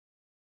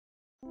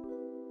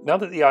Now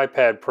that the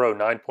iPad Pro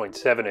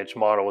 9.7-inch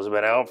model has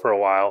been out for a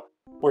while,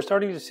 we're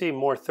starting to see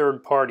more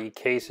third-party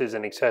cases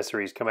and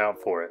accessories come out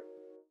for it.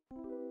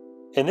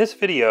 In this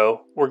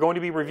video, we're going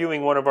to be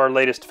reviewing one of our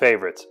latest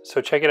favorites,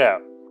 so check it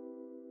out.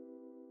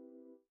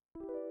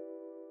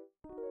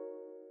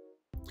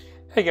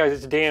 Hey guys,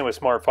 it's Dan with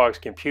Smart Fox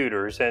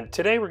Computers, and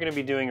today we're going to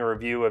be doing a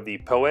review of the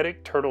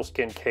Poetic Turtle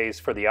Skin case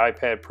for the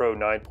iPad Pro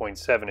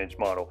 9.7-inch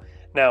model.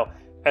 Now,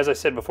 as I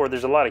said before,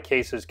 there's a lot of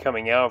cases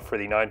coming out for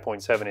the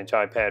 9.7-inch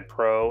iPad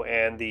Pro,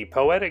 and the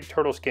Poetic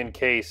Turtle Skin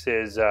case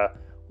is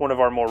one of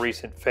our more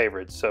recent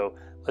favorites, so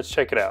let's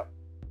check it out.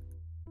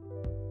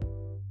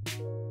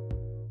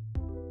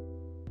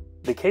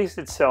 The case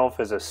itself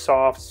is a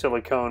soft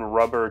silicone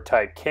rubber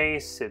type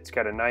case. It's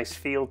got a nice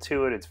feel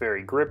to it. It's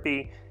very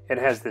grippy. It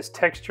has this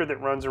texture that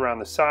runs around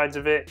the sides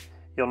of it.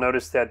 You'll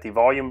notice that the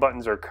volume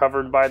buttons are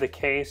covered by the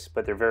case,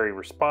 but they're very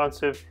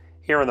responsive.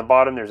 Here on the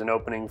bottom there's an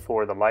opening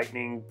for the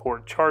lightning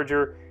port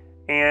charger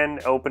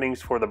and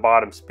openings for the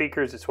bottom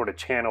speakers that sort of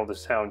channel the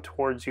sound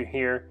towards you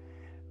here.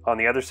 On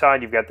the other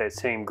side you've got that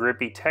same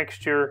grippy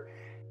texture.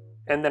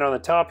 And then on the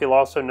top you'll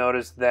also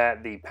notice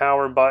that the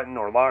power button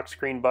or lock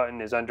screen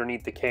button is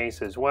underneath the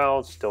case as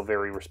well. It's still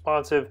very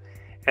responsive.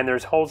 And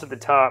there's holes at the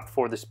top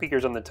for the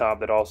speakers on the top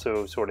that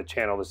also sort of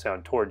channel the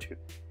sound towards you.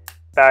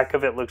 Back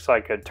of it looks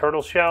like a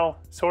turtle shell,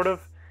 sort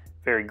of.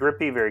 Very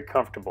grippy, very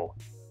comfortable.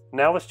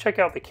 Now let's check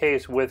out the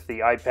case with the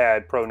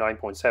iPad Pro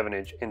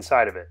 9.7-inch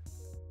inside of it.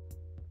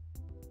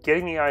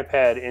 Getting the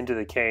iPad into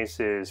the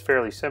case is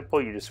fairly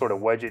simple. You just sort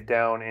of wedge it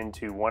down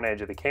into one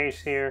edge of the case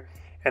here,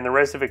 and the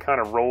rest of it kind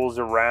of rolls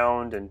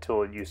around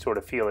until you sort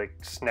of feel it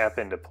snap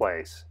into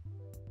place.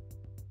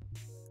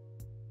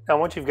 Now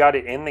once you've got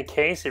it in the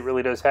case, it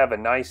really does have a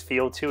nice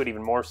feel to it,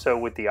 even more so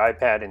with the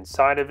iPad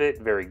inside of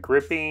it, very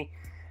grippy.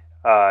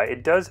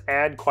 It does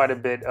add quite a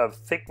bit of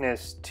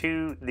thickness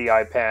to the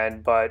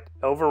iPad, but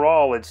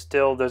overall it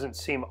still doesn't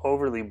seem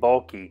overly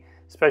bulky,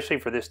 especially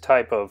for this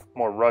type of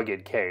more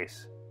rugged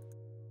case.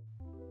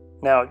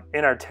 Now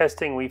in our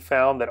testing we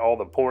found that all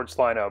the ports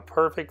line up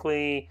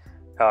perfectly,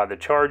 the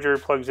charger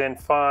plugs in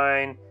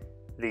fine,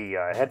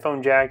 the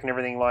headphone jack and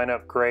everything line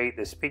up great,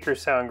 the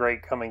speakers sound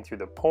great coming through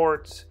the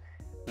ports.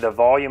 The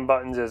volume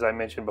buttons, as I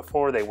mentioned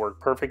before, they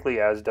work perfectly,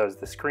 as does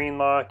the screen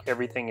lock.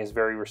 Everything is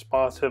very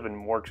responsive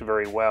and works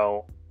very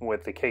well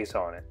with the case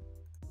on it.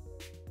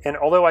 And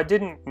although I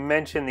didn't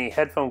mention the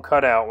headphone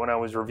cutout when I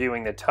was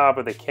reviewing the top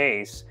of the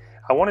case,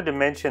 I wanted to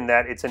mention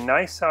that it's a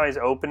nice size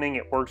opening.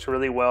 It works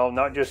really well,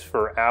 not just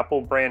for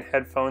Apple brand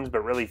headphones,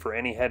 but really for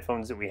any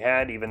headphones that we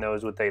had, even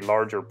those with a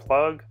larger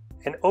plug.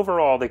 And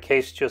overall, the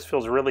case just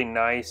feels really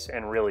nice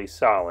and really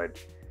solid.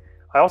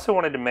 I also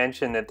wanted to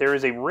mention that there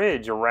is a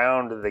ridge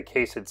around the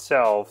case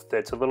itself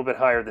that's a little bit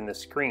higher than the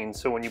screen,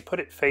 so when you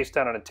put it face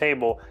down on a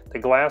table, the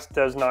glass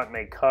does not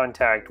make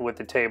contact with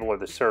the table or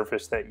the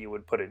surface that you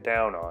would put it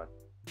down on.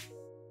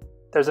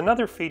 There's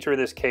another feature of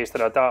this case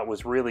that I thought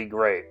was really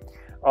great.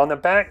 On the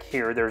back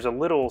here, there's a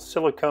little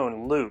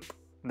silicone loop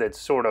that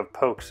sort of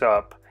pokes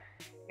up,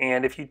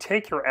 and if you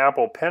take your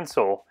Apple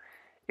Pencil,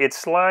 it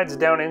slides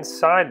down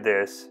inside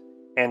this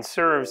and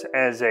serves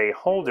as a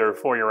holder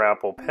for your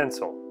Apple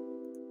Pencil.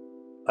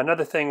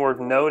 Another thing worth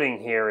noting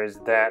here is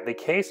that the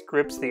case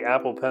grips the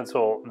Apple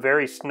Pencil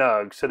very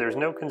snug, so there's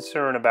no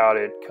concern about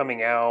it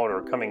coming out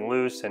or coming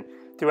loose, and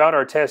throughout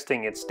our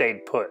testing it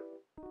stayed put.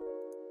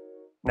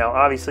 Now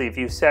obviously if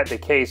you set the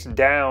case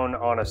down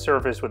on a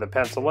surface with a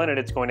pencil in it,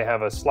 it's going to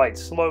have a slight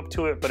slope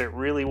to it, but it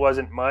really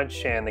wasn't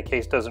much, and the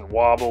case doesn't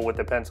wobble with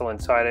the pencil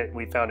inside it.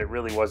 We found it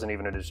really wasn't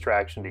even a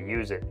distraction to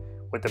use it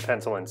with the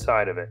pencil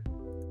inside of it.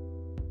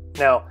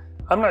 Now,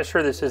 I'm not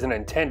sure this is an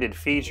intended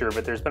feature,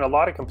 but there's been a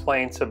lot of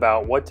complaints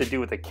about what to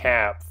do with the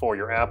cap for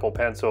your Apple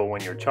Pencil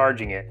when you're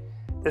charging it.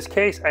 This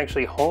case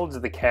actually holds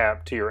the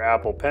cap to your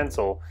Apple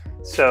Pencil,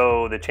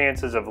 so the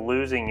chances of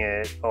losing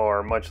it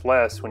are much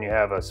less when you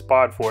have a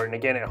spot for it. And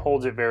again, it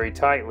holds it very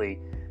tightly,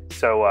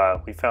 so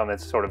we found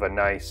that's sort of a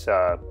nice,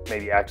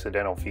 maybe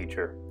accidental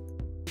feature.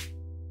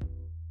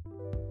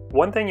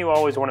 One thing you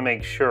always want to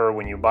make sure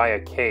when you buy a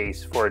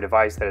case for a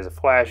device that has a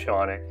flash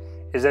on it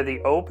is that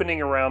the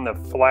opening around the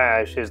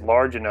flash is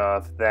large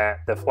enough that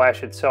the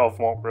flash itself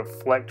won't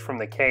reflect from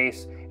the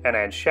case and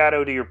add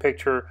shadow to your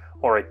picture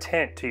or a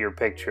tint to your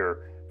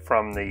picture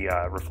from the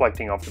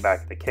reflecting off the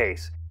back of the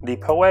case. The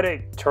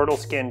Poetic Turtle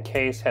Skin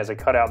case has a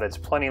cutout that's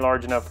plenty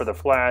large enough for the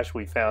flash.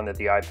 We found that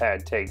the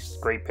iPad takes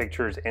great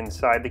pictures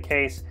inside the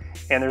case,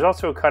 and there's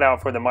also a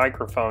cutout for the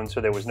microphone,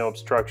 so there was no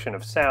obstruction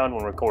of sound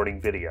when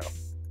recording video.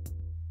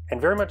 And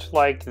very much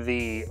like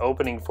the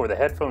opening for the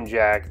headphone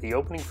jack, the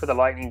opening for the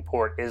lightning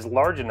port is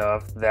large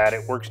enough that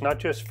it works not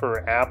just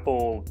for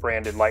Apple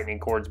branded lightning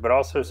cords, but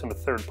also some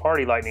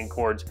third-party lightning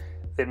cords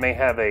that may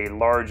have a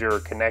larger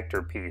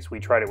connector piece.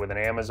 We tried it with an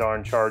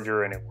Amazon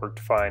charger and it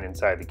worked fine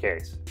inside the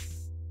case.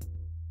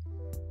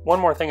 One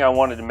more thing I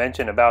wanted to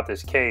mention about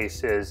this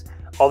case is,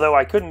 although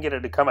I couldn't get it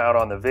to come out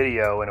on the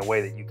video in a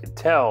way that you could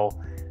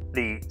tell,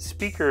 the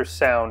speaker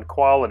sound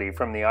quality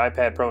from the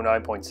iPad Pro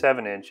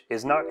 9.7-inch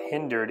is not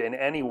hindered in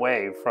any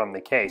way from the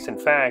case. In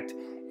fact,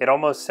 it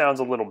almost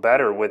sounds a little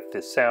better with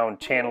the sound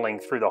channeling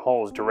through the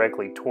holes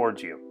directly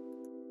towards you.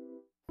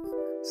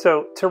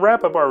 So to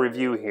wrap up our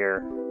review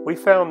here, we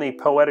found the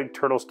Poetic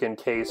Turtle Skin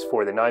case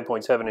for the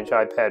 9.7-inch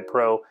iPad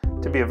Pro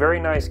to be a very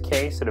nice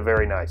case at a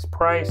very nice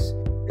price.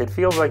 It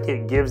feels like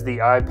it gives the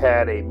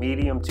iPad a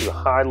medium to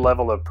high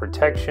level of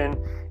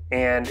protection,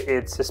 and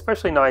it's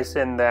especially nice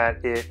in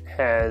that it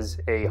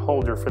has a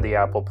holder for the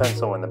Apple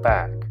Pencil in the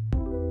back.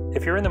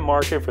 If you're in the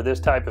market for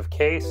this type of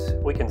case,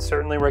 we can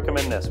certainly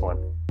recommend this one.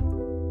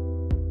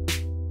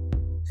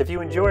 If you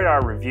enjoyed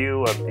our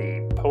review of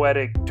the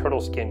Poetic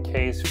Turtle Skin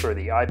case for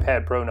the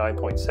iPad Pro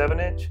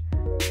 9.7-inch,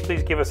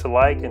 please give us a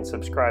like and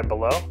subscribe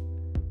below.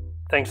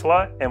 Thanks a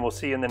lot, and we'll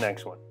see you in the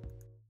next one.